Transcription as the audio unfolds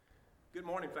Good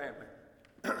morning, family.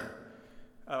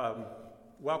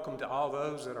 Welcome to all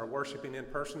those that are worshiping in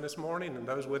person this morning and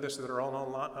those with us that are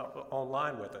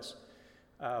online with us.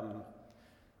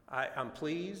 I'm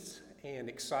pleased and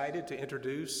excited to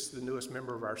introduce the newest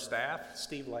member of our staff,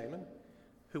 Steve Lehman,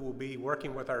 who will be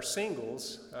working with our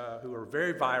singles, who are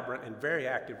very vibrant and very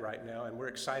active right now, and we're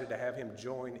excited to have him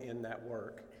join in that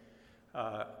work.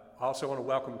 I also want to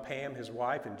welcome Pam, his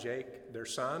wife, and Jake, their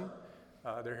son.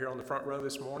 They're here on the front row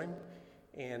this morning.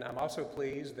 And I'm also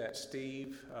pleased that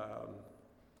Steve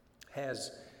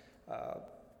has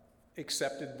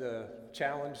accepted the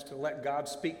challenge to let God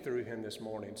speak through him this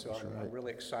morning. So I'm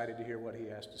really excited to hear what he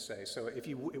has to say. So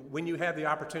when you have the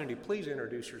opportunity, please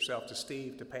introduce yourself to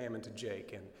Steve, to Pam, and to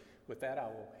Jake. And with that, I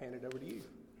will hand it over to you.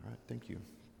 All right, thank you.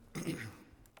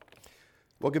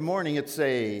 Well, good morning.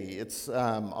 It's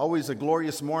always a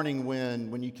glorious morning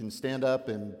when you can stand up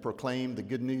and proclaim the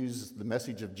good news, the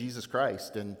message of Jesus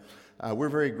Christ. And we're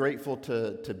very grateful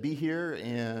to be here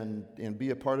and be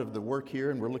a part of the work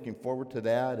here, and we're looking forward to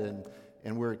that, and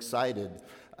we're excited.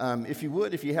 If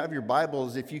you have your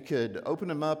Bibles, if you could open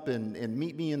them up and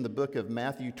meet me in the book of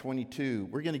Matthew 22.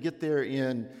 We're going to get there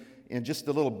in just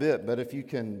a little bit, but if you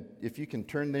can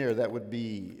turn there, that would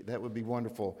be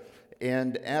wonderful.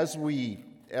 And as we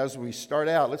start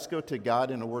out, let's go to God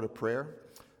in a word of prayer.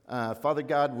 Father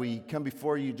God, we come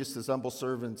before you just as humble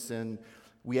servants, and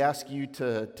we ask you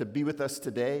to be with us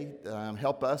today.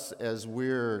 Help us as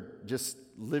we're just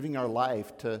living our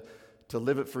life to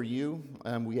live it for you.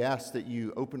 We ask that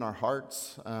you open our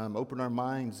hearts, open our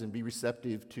minds, and be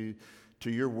receptive to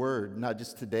your word, not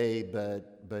just today,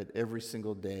 but every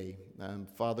single day.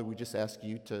 Father, we just ask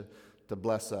you to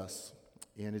bless us.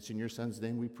 And it's in your Son's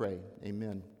name we pray.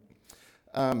 Amen.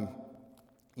 A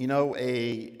number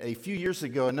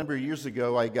of years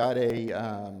ago, I got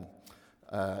a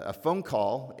phone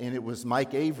call, and it was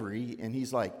Mike Avery, and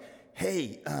he's like,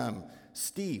 "Hey,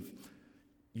 Steve,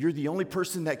 you're the only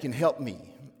person that can help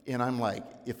me." And I'm like,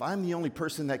 if I'm the only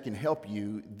person that can help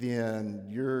you, then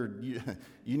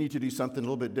you need to do something a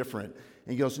little bit different.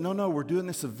 And he goes, no, we're doing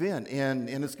this event, and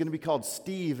it's going to be called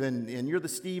Steve, and you're the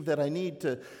Steve that I need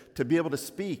to be able to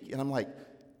speak. And I'm like,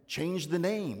 change the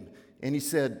name. And he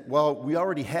said, well, we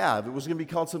already have. It was going to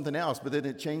be called something else, but then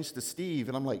it changed to Steve.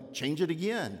 And I'm like, change it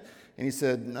again. And he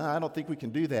said, no, I don't think we can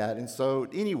do that. And so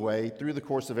anyway, through the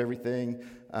course of everything,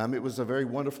 it was a very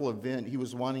wonderful event. He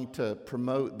was wanting to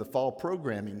promote the fall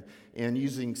programming and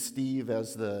using Steve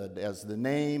as the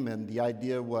name. And the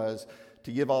idea was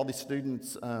to give all the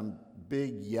students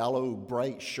big yellow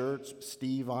bright shirts,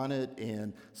 Steve on it,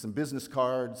 and some business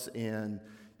cards, and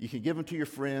you can give them to your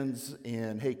friends,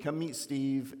 and hey, come meet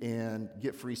Steve and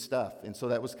get free stuff. And so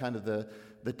that was kind of the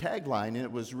tagline, and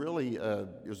it was really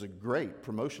it was a great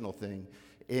promotional thing.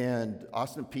 And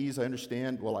Austin Pease, I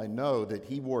know that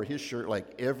he wore his shirt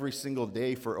like every single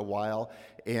day for a while,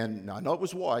 and I know it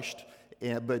was washed,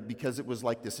 but because it was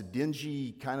like this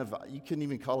dingy kind of, you couldn't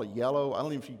even call it yellow, I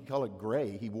don't even know if you can call it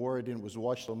gray. He wore it and it was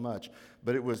washed so much,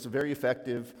 but it was very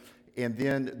effective. And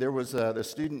then there was the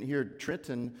student here at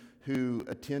Trenton who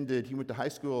he went to high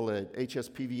school at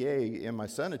HSPVA, and my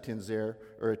son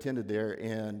attended there,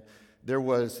 and there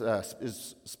was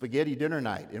spaghetti dinner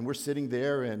night, and we're sitting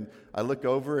there, and I look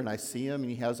over, and I see him,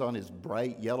 and he has on his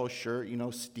bright yellow shirt,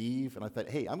 Steve, and I thought,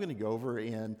 hey, I'm going to go over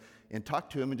and talk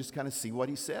to him and just kind of see what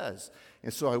he says.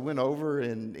 And so I went over,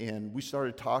 and we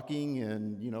started talking,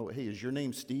 and, hey, is your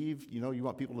name Steve? You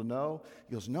want people to know?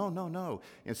 He goes, no.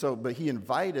 And so, but he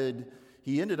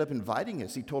ended up inviting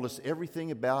us. He told us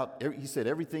he said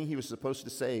everything he was supposed to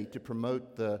say to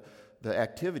promote the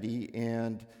activity,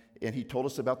 and he told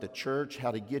us about the church,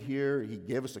 how to get here. He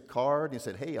gave us a card, and he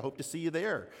said, hey, I hope to see you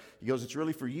there. He goes, it's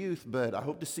really for youth, but I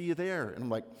hope to see you there. And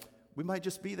I'm like, we might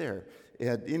just be there.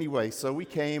 And anyway, so we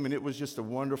came, and it was just a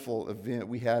wonderful event.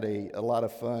 We had a lot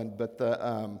of fun. But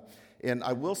and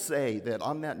I will say that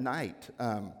on that night,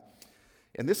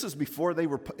 and this is before they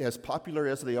were as popular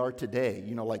as they are today.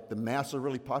 Like the masks are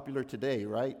really popular today,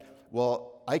 right?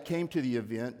 Well, I came to the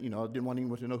event, didn't want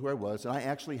anyone to know who I was, and I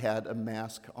actually had a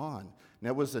mask on. Now,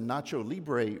 it was a Nacho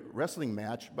Libre wrestling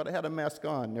match, but I had a mask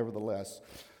on nevertheless.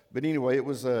 But anyway, it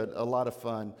was a lot of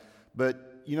fun.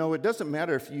 But, it doesn't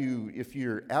matter if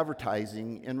you're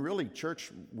advertising, and really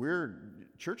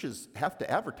churches have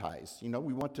to advertise.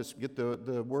 We want to get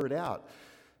the word out.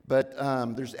 But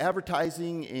there's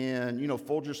advertising, and,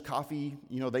 Folgers Coffee,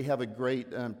 they have a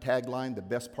great tagline, the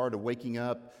best part of waking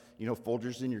up,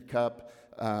 Folgers in your cup.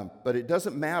 But it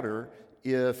doesn't matter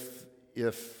if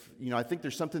I think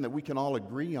there's something that we can all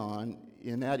agree on,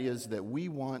 and that is that we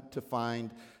want to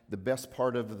find the best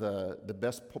part of the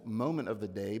best moment of the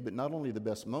day, but not only the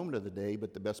best moment of the day,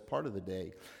 but the best part of the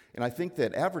day. And I think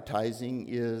that advertising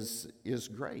is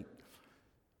great.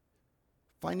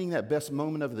 Finding that best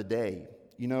moment of the day.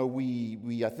 You know,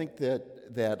 I think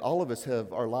that all of us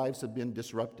our lives have been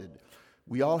disrupted.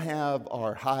 We all have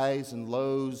our highs and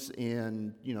lows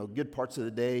and, you know, good parts of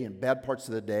the day and bad parts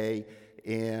of the day.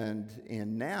 And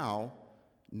now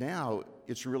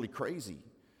it's really crazy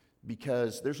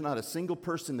because there's not a single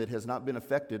person that has not been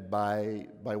affected by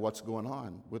what's going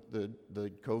on with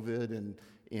the COVID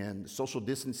and social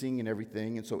distancing and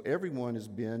everything. And so everyone has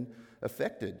been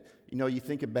affected. You know, you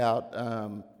think about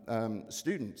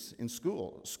students in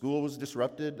school. School was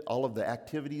disrupted. All of the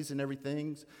activities and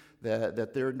everything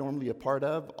that they're normally a part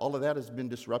of, all of that has been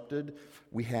disrupted.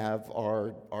 We have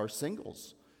our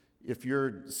singles. If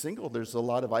you're single, there's a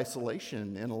lot of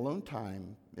isolation and alone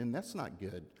time, and that's not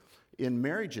good. In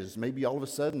marriages, maybe all of a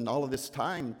sudden, all of this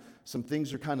time, some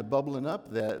things are kind of bubbling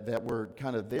up that were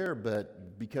kind of there,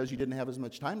 but because you didn't have as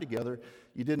much time together,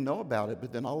 you didn't know about it.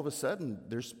 But then all of a sudden,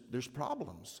 there's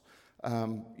problems.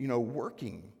 You know,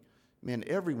 working. Man,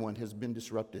 everyone has been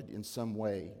disrupted in some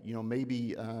way. You know,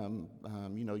 maybe,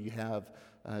 you know, you have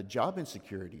job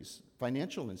insecurities,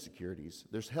 financial insecurities.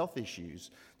 There's health issues.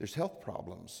 There's health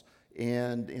problems.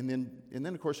 And then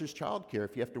of course, there's childcare.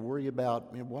 If you have to worry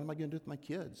about, man, what am I going to do with my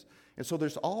kids? And so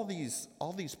there's all these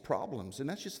problems, and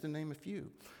that's just to name a few.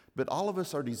 But all of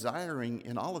us are desiring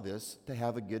in all of this to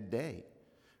have a good day.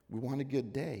 We want a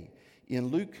good day. In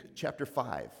Luke chapter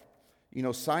 5, you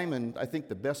know, Simon, I think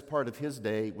the best part of his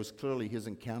day was clearly his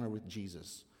encounter with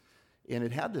Jesus. And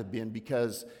it had to have been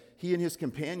because he and his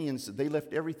companions, they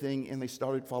left everything and they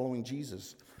started following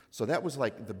Jesus. So that was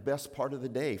like the best part of the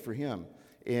day for him.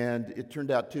 And it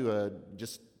turned out to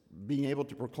just being able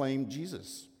to proclaim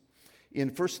Jesus. In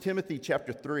 1 Timothy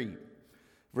chapter 3,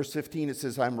 verse 15, it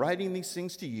says, I'm writing these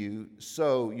things to you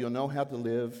so you'll know how to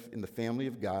live in the family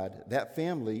of God. That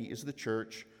family is the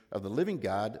church of the living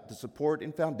God, the support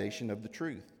and foundation of the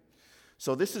truth.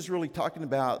 So this is really talking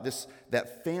about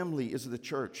that family is the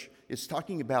church. It's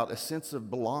talking about a sense of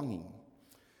belonging.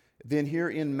 Then here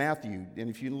in Matthew, and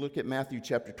if you look at Matthew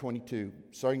chapter 22,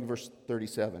 starting verse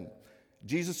 37,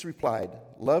 Jesus replied,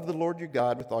 love the Lord your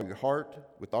God with all your heart,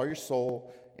 with all your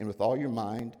soul, and with all your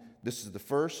mind. This is the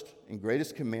first and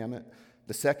greatest commandment.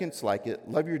 The second's like it,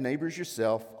 love your neighbors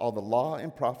yourself. All the law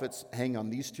and prophets hang on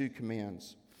these two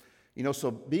commands. You know,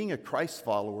 so being a Christ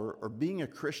follower or being a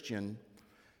Christian,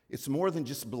 it's more than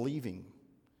just believing.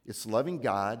 It's loving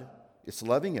God, it's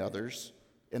loving others,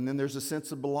 and then there's a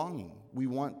sense of belonging. We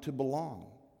want to belong.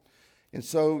 And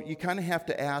so you kind of have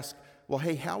to ask, well,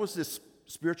 hey, how is this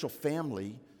spiritual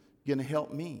family going to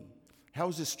help me? How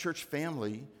is this church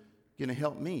family going to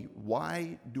help me?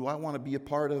 Why do I want to be a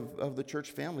part of the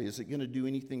church family? Is it going to do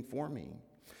anything for me?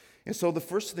 And so the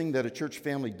first thing that a church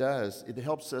family does, it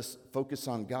helps us focus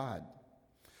on God.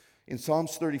 In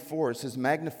Psalms 34, it says,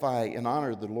 magnify and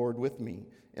honor the Lord with me,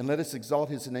 and let us exalt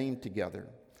his name together.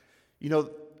 You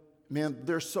know, man,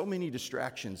 there's so many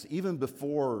distractions, even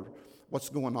before what's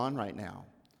going on right now.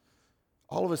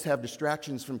 All of us have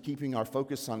distractions from keeping our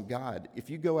focus on God. If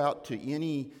you go out to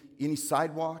any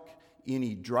sidewalk,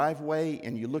 any driveway,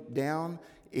 and you look down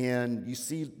and you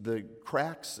see the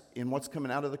cracks in what's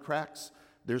coming out of the cracks,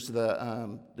 there's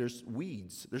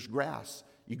weeds, there's grass.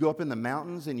 You go up in the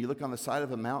mountains and you look on the side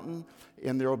of a mountain,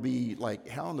 and there'll be like,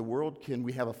 how in the world can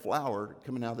we have a flower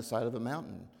coming out of the side of a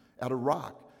mountain, out of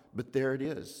rock? But there it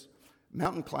is.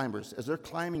 Mountain climbers, as they're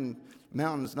climbing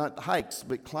mountains, not hikes,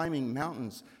 but climbing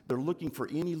mountains, they're looking for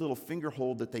any little finger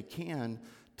hold that they can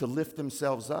to lift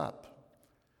themselves up.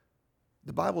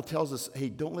 The Bible tells us, hey,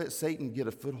 don't let Satan get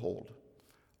a foothold.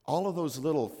 All of those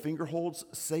little finger holds,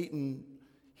 Satan,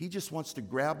 he just wants to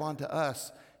grab onto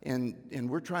us, and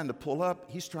we're trying to pull up,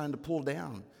 he's trying to pull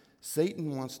down.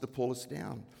 Satan wants to pull us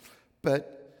down.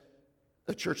 But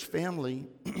a church family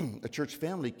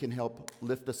can help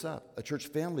lift us up. A church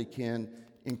family can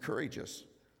encourage us.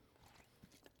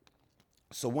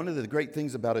 So one of the great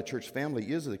things about a church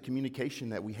family is the communication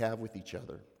that we have with each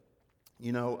other.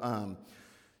 You know,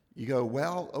 you go,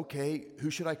 well, okay,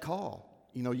 who should I call?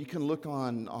 You know, you can look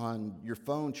on your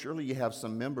phone. Surely you have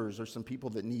some members or some people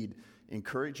that need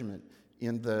encouragement.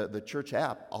 In the church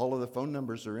app, all of the phone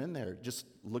numbers are in there. Just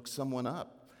look someone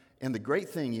up. And the great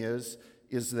thing is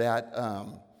that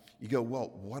you go,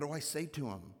 well, what do I say to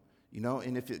them? You know,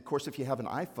 and if you have an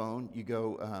iPhone, you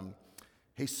go,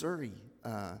 hey, Siri,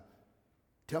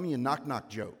 tell me a knock-knock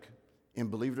joke.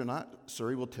 And believe it or not,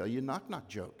 Siri will tell you a knock-knock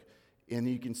joke. And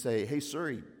you can say, hey,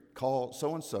 Siri, call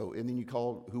so-and-so, and then you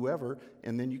call whoever,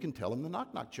 and then you can tell them the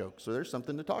knock-knock joke. So there's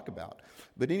something to talk about.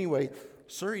 But anyway,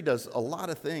 Surrey does a lot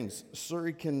of things.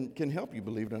 Surrey can help you,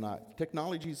 believe it or not.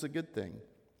 Technology is a good thing.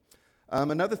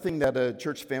 Another thing that a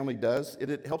church family does,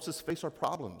 it helps us face our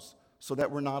problems so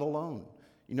that we're not alone.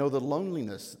 You know, the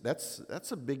loneliness,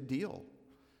 that's a big deal.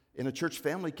 And a church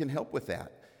family can help with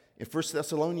that. In 1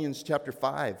 Thessalonians chapter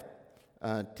 5,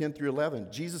 10 through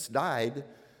 11, Jesus died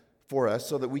for us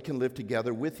so that we can live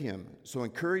together with him. So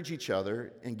encourage each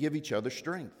other and give each other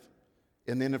strength.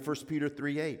 And then in 1 Peter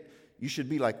 3:8, you should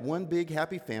be like one big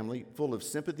happy family full of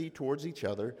sympathy towards each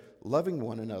other, loving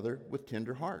one another with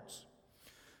tender hearts.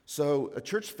 So a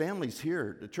church family's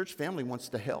here. The church family wants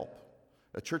to help.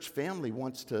 A church family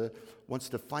wants to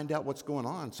find out what's going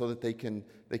on so that they can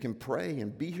pray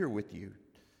and be here with you,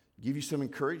 give you some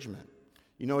encouragement.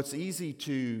 You know, it's easy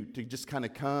to just kind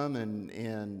of come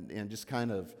and just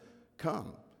kind of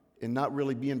come and not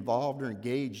really be involved or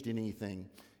engaged in anything.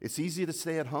 It's easy to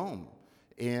stay at home,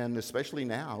 and especially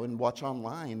now, and watch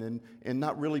online and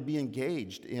not really be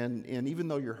engaged. And even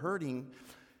though you're hurting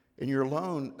and you're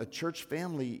alone, a church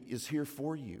family is here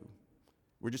for you.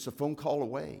 We're just a phone call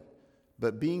away.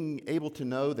 But being able to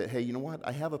know that, hey, you know what?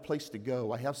 I have a place to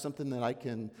go. I have something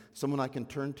that someone I can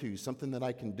turn to, something that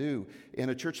I can do.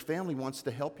 And a church family wants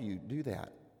to help you do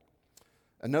that.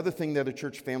 Another thing that a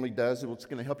church family does is it's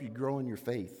going to help you grow in your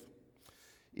faith.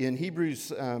 In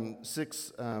Hebrews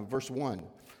 6, verse 1,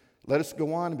 let us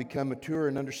go on and become mature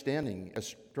in understanding,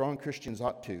 as strong Christians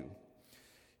ought to.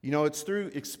 You know, it's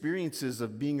through experiences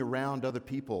of being around other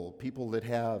people that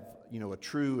have, you know, a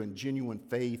true and genuine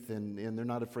faith, and they're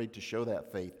not afraid to show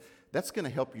that faith. That's going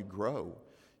to help you grow.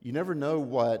 You never know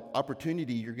what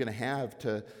opportunity you're going to have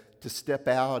to step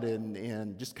out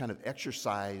and just kind of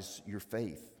exercise your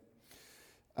faith.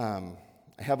 I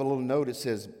have a little note. It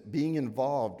says, being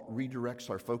involved redirects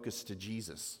our focus to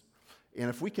Jesus. And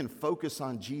if we can focus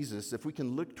on Jesus, if we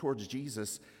can look towards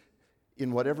Jesus,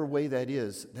 in whatever way that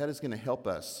is going to help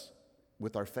us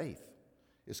with our faith.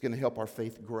 It's going to help our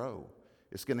faith grow.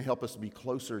 It's going to help us be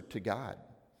closer to God.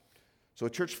 So a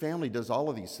church family does all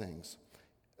of these things.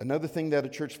 Another thing that a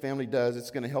church family does,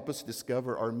 it's going to help us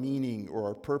discover our meaning or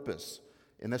our purpose,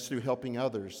 and that's through helping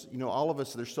others. You know, all of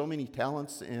us, there's so many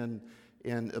talents and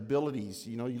abilities.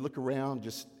 You know, you look around,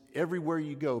 just everywhere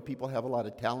you go, people have a lot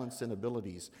of talents and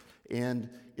abilities. And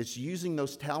it's using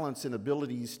those talents and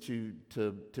abilities to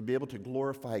be able to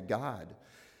glorify God.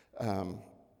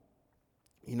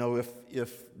 You know,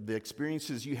 if the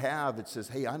experiences you have, it says,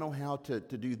 hey, I know how to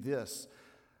do this,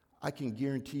 I can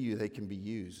guarantee you they can be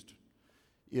used.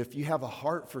 If you have a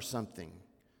heart for something,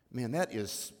 man, that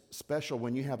is special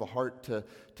when you have a heart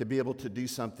to be able to do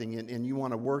something and you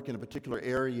want to work in a particular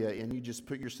area and you just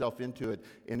put yourself into it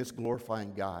and it's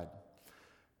glorifying God.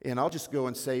 And I'll just go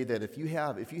and say that if you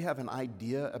have an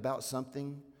idea about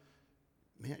something,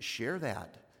 man, share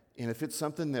that. And if it's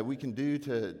something that we can do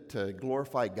to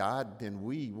glorify God, then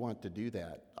we want to do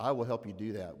that. I will help you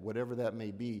do that, whatever that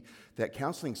may be. That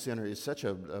counseling center is such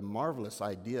a marvelous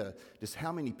idea, just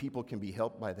how many people can be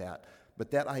helped by that.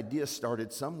 But that idea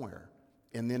started somewhere,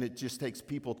 and then it just takes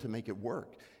people to make it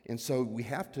work. And so we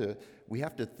have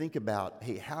to think about,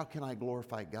 hey, how can I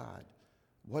glorify God?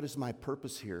 What is my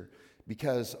purpose here?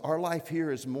 Because our life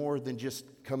here is more than just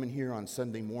coming here on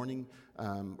Sunday morning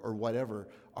or whatever.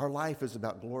 Our life is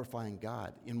about glorifying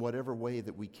God in whatever way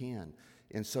that we can.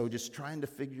 And so just trying to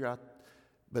figure out,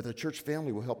 but the church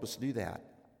family will help us do that.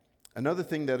 Another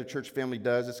thing that a church family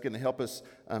does, it's going to help us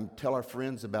tell our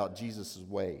friends about Jesus'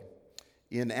 way.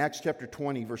 In Acts chapter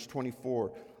 20, verse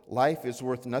 24, life is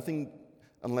worth nothing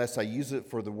unless I use it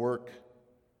for the work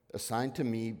assigned to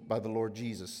me by the Lord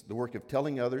Jesus, the work of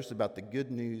telling others about the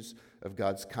good news of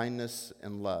God's kindness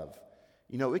and love.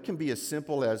 You know, it can be as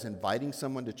simple as inviting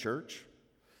someone to church.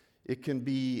 It can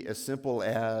be as simple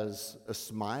as a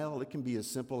smile. It can be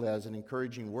as simple as an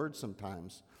encouraging word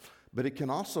sometimes. But it can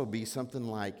also be something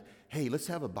like, hey, let's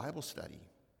have a Bible study.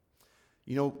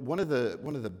 You know, one of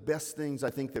the best things I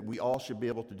think that we all should be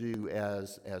able to do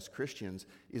as Christians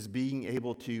is being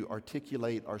able to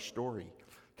articulate our story,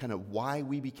 kind of why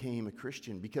we became a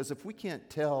Christian. Because if we can't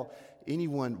tell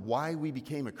anyone why we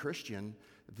became a Christian,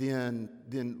 then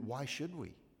why should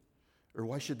we? Or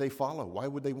why should they follow? Why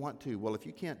would they want to? Well, if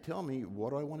you can't tell me, what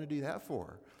do I want to do that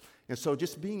for? And so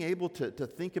just being able to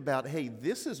think about, hey,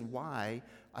 this is why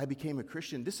I became a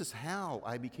Christian. This is how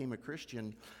I became a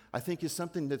Christian, I think is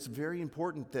something that's very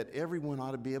important that everyone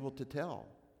ought to be able to tell.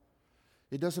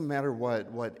 It doesn't matter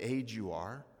what age you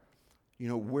are, you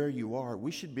know, where you are.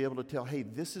 We should be able to tell, hey,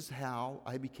 this is how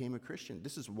I became a Christian.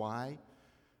 This is why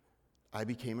I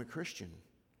became a Christian.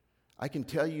 I can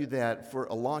tell you that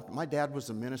my dad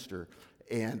was a minister,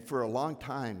 and for a long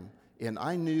time, and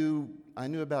I knew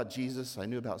about Jesus, I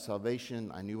knew about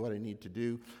salvation, I knew what I needed to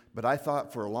do, but I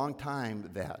thought for a long time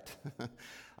that,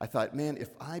 I thought, man, if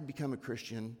I become a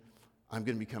Christian, I'm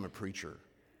going to become a preacher.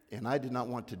 And I did not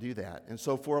want to do that. And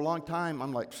so for a long time,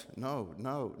 I'm like, no,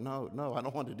 I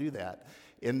don't want to do that.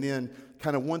 And then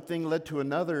kind of one thing led to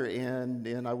another,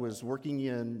 and I was working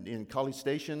in College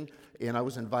Station, and I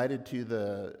was invited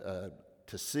to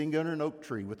sing under an oak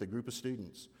tree with a group of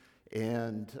students.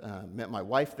 And met my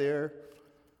wife there,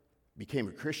 became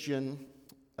a Christian.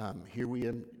 Here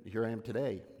I am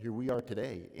today. Here we are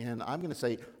today. And I'm going to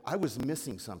say, I was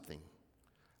missing something.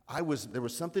 There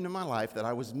was something in my life that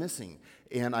I was missing.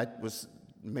 And I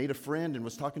made a friend and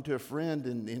was talking to a friend,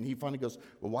 and he finally goes,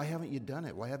 well, why haven't you done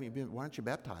it? Why aren't you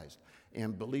baptized?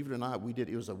 And believe it or not, we did.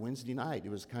 It was a Wednesday night.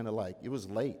 It was kind of like, it was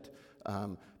late.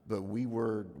 But we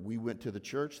went to the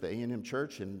church, the A&M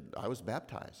church, and I was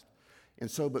baptized. And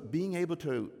so, but being able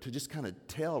to just kind of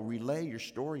relay your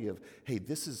story of, hey,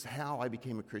 this is how I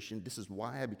became a Christian, this is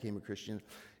why I became a Christian,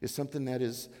 is something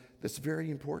that's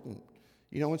very important.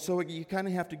 And so you kind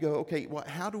of have to go, okay, well,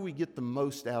 how do we get the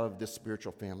most out of this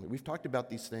spiritual family? We've talked about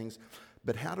these things,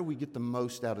 but how do we get the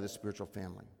most out of this spiritual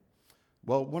family?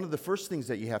 Well, one of the first things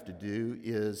that you have to do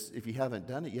is, if you haven't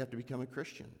done it, you have to become a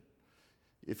Christian.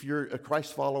 If you're a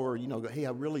Christ follower, go, hey,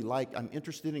 I'm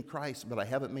interested in Christ, but I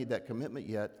haven't made that commitment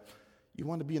yet. You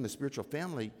want to be in the spiritual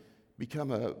family,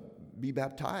 be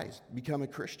baptized, become a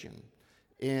Christian.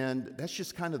 And that's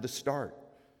just kind of the start.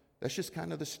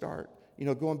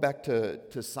 Going back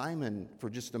to Simon for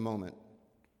just a moment.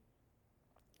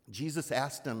 Jesus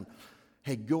asked him,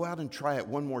 hey, go out and try it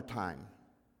one more time.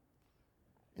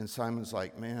 And Simon's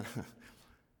like, man,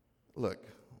 look,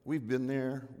 we've been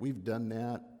there, we've done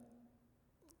that.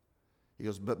 He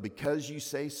goes, but because you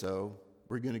say so,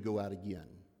 we're going to go out again.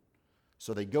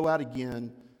 So they go out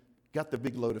again, got the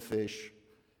big load of fish.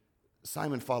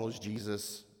 Simon follows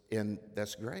Jesus, and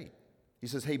that's great. He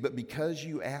says, hey, but because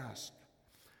you asked.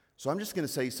 So I'm just going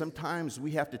to say sometimes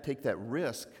we have to take that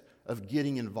risk of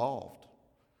getting involved.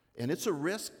 And it's a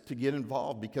risk to get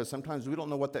involved because sometimes we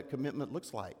don't know what that commitment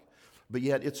looks like. But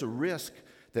yet it's a risk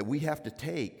that we have to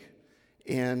take.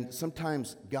 And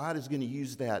sometimes God is going to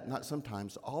use that, not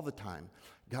sometimes, all the time.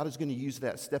 God is going to use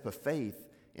that step of faith,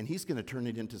 and he's going to turn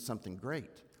it into something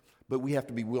great. But we have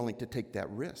to be willing to take that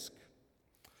risk.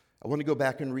 I want to go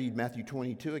back and read Matthew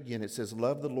 22 again. It says,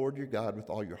 love the Lord your God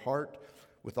with all your heart,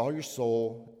 with all your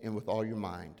soul, and with all your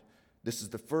mind. This is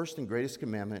the first and greatest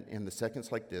commandment, and the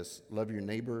second's like this: love your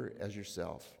neighbor as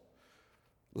yourself.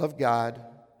 Love God,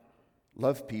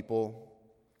 love people,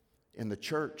 and the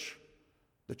church,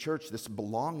 this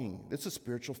belonging, this is a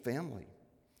spiritual family.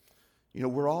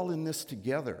 We're all in this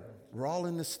together. We're all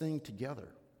in this thing together.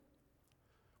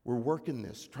 We're working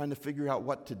this, trying to figure out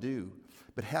what to do.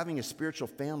 But having a spiritual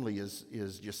family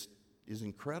is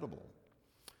incredible.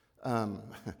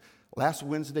 Last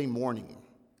Wednesday morning,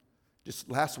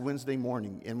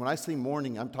 and when I say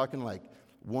morning, I'm talking like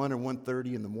 1 or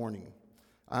 1:30 in the morning.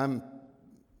 I'm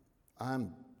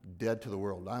dead to the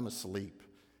world. I'm asleep.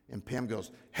 And Pam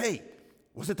goes, hey,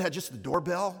 wasn't that just the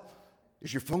doorbell?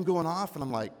 Is your phone going off? And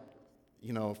I'm like,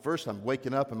 first I'm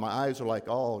waking up and my eyes are like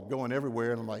all going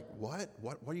everywhere. And I'm like, what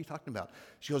are you talking about?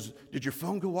 She goes, did your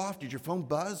phone go off? Did your phone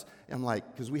buzz? And I'm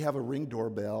like, because we have a Ring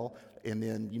doorbell. And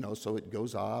then, so it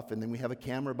goes off. And then we have a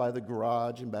camera by the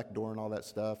garage and back door and all that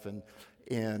stuff.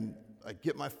 And I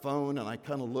get my phone and I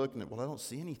kind of look and, I don't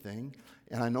see anything.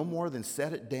 And I no more than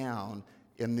set it down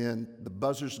and then the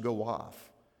buzzers go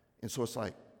off. And so it's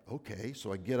like, okay.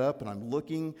 So I get up and I'm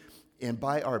looking, and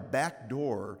by our back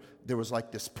door, there was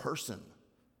like this person.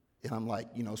 And I'm like,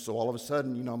 so all of a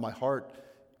sudden, my heart,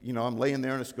 I'm laying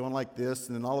there and it's going like this.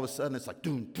 And then all of a sudden it's like,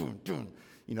 doom, doom, doom.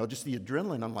 Just the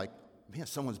adrenaline. I'm like, man,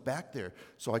 someone's back there.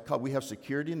 So we have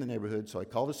security in the neighborhood. So I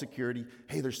call the security.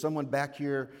 Hey, there's someone back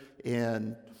here.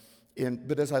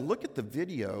 But as I look at the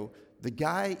video, the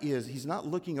guy he's not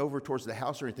looking over towards the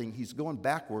house or anything. He's going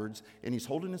backwards and he's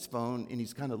holding his phone and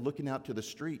he's kind of looking out to the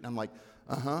street. And I'm like,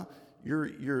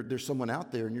 there's someone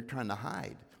out there and you're trying to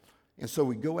hide. And so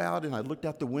we go out and I looked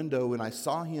out the window and I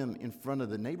saw him in front of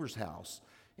the neighbor's house.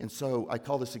 And so I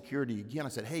called the security again. I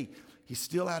said, hey, he's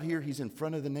still out here. He's in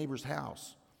front of the neighbor's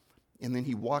house. And then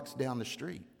he walks down the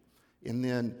street. And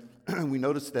then we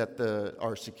noticed that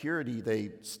our security,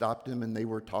 they stopped him and they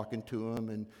were talking to him.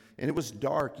 And it was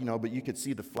dark, but you could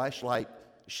see the flashlight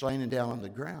shining down on the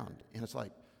ground. And it's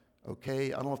like,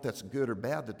 okay, I don't know if that's good or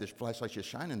bad that this flashlight's just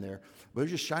shining there. But it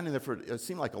was just shining there it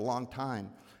seemed like a long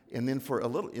time. And then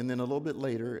a little bit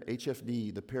later,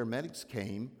 HFD, the paramedics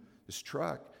came, this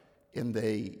truck, And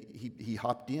he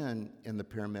hopped in, and the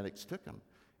paramedics took him.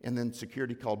 And then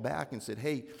security called back and said,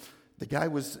 hey, the guy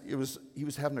he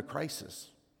was having a crisis,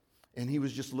 and he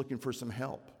was just looking for some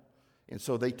help. And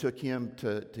so they took him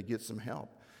to get some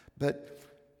help.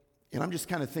 And I'm just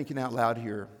kind of thinking out loud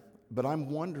here, but I'm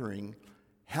wondering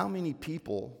how many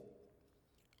people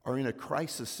are in a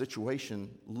crisis situation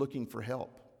looking for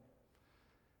help.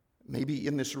 Maybe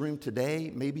in this room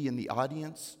today, maybe in the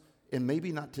audience, and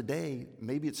maybe not today,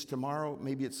 maybe it's tomorrow,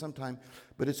 maybe it's sometime,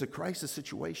 but it's a crisis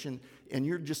situation and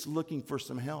you're just looking for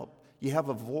some help. You have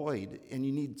a void and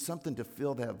you need something to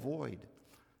fill that void.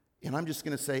 And I'm just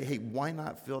going to say, hey, why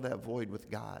not fill that void with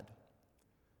God?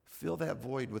 Fill that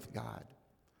void with God.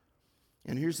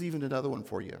 And here's even another one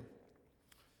for you.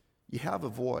 You have a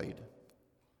void,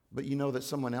 but you know that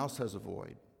someone else has a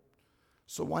void.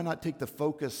 So why not take the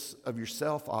focus of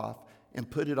yourself off and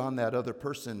put it on that other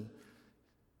person?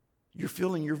 You're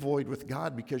filling your void with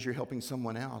God because you're helping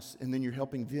someone else, and then you're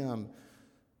helping them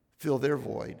fill their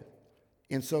void.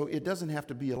 And so it doesn't have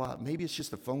to be a lot. Maybe it's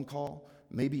just a phone call.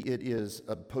 Maybe it is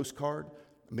a postcard.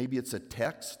 Maybe it's a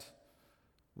text.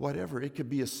 Whatever. It could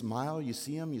be a smile. You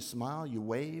see them, you smile, you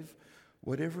wave.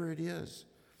 Whatever it is.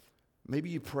 Maybe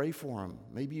you pray for them.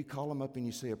 Maybe you call them up and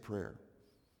you say a prayer.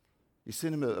 You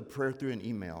send them a prayer through an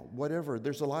email. Whatever.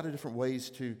 There's a lot of different ways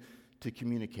to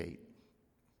communicate.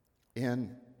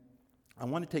 And I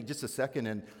want to take just a second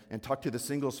and talk to the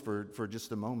singles for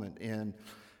just a moment. And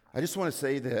I just want to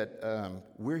say that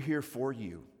we're here for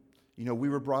you. You know, we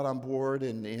were brought on board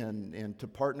and to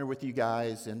partner with you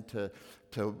guys and to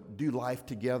do life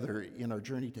together in our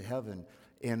journey to heaven.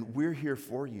 And we're here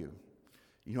for you.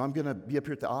 You know, I'm going to be up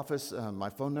here at the office.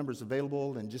 My phone number is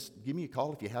available, and just give me a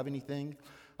call if you have anything.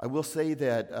 I will say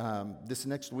that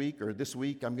this week,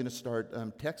 I'm going to start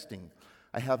texting.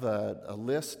 I have a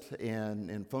list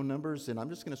and phone numbers, and I'm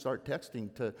just going to start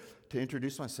texting to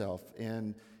introduce myself.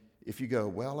 And if you go,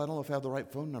 well, I don't know if I have the right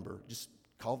phone number, just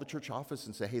call the church office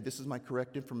and say, hey, this is my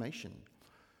correct information.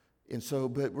 And so,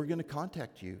 but we're going to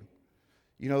contact you.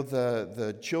 You know,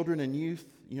 the children and youth,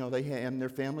 you know, and their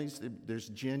families, there's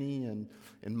Jenny and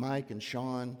Mike and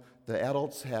Sean. The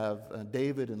adults have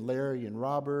David and Larry and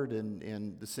Robert,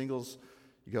 and the singles,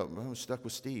 you go, I'm stuck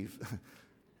with Steve.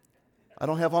 I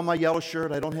don't have on my yellow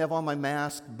shirt, I don't have on my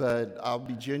mask, but I'll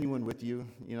be genuine with you.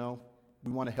 You know,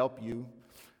 we want to help you.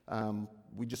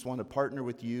 We just want to partner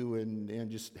with you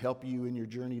and just help you in your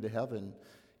journey to heaven.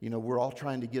 You know, we're all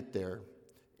trying to get there.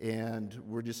 And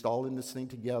we're just all in this thing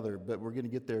together, but we're going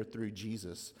to get there through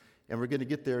Jesus. And we're going to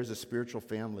get there as a spiritual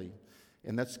family.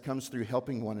 And that comes through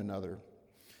helping one another.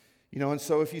 You know, and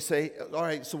so if you say, all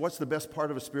right, so what's the best part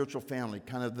of a spiritual family?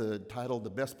 Kind of the title, the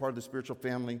best part of the spiritual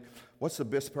family. What's the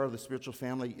best part of the spiritual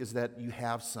family is that you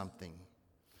have something.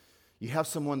 You have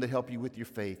someone to help you with your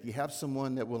faith. You have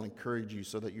someone that will encourage you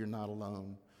so that you're not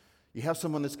alone. You have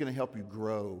someone that's going to help you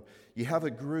grow. You have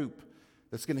a group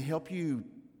that's going to help you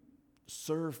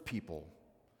serve people.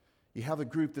 You have a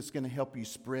group that's going to help you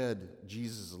spread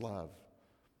Jesus' love.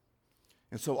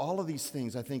 And so all of these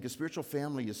things, I think a spiritual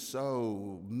family is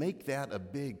so, make that a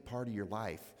big part of your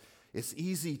life. It's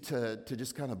easy to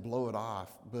just kind of blow it off,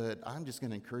 but I'm just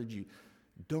going to encourage you,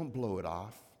 don't blow it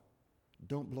off.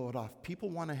 Don't blow it off. People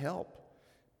want to help.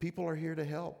 People are here to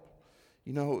help.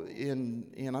 You know,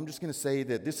 and I'm just going to say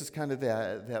that this is kind of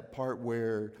that part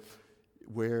where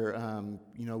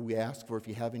you know, we ask for if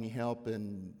you have any help,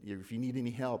 and if you need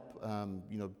any help,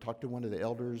 you know, talk to one of the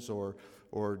elders, or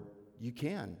you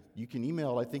can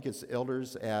email. I think it's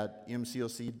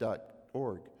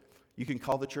elders@mcoc.org. You can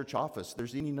call the church office.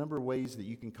 There's any number of ways that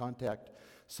you can contact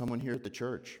someone here at the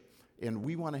church, and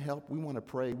we want to help. We want to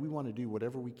pray. We want to do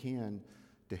whatever we can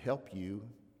to help you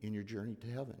in your journey to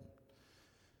heaven.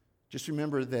 Just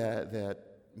remember that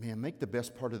man, make the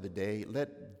best part of the day.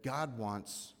 God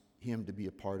wants him to be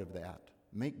a part of that.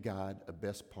 Make God a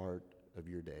best part of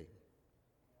your day.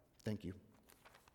 Thank you.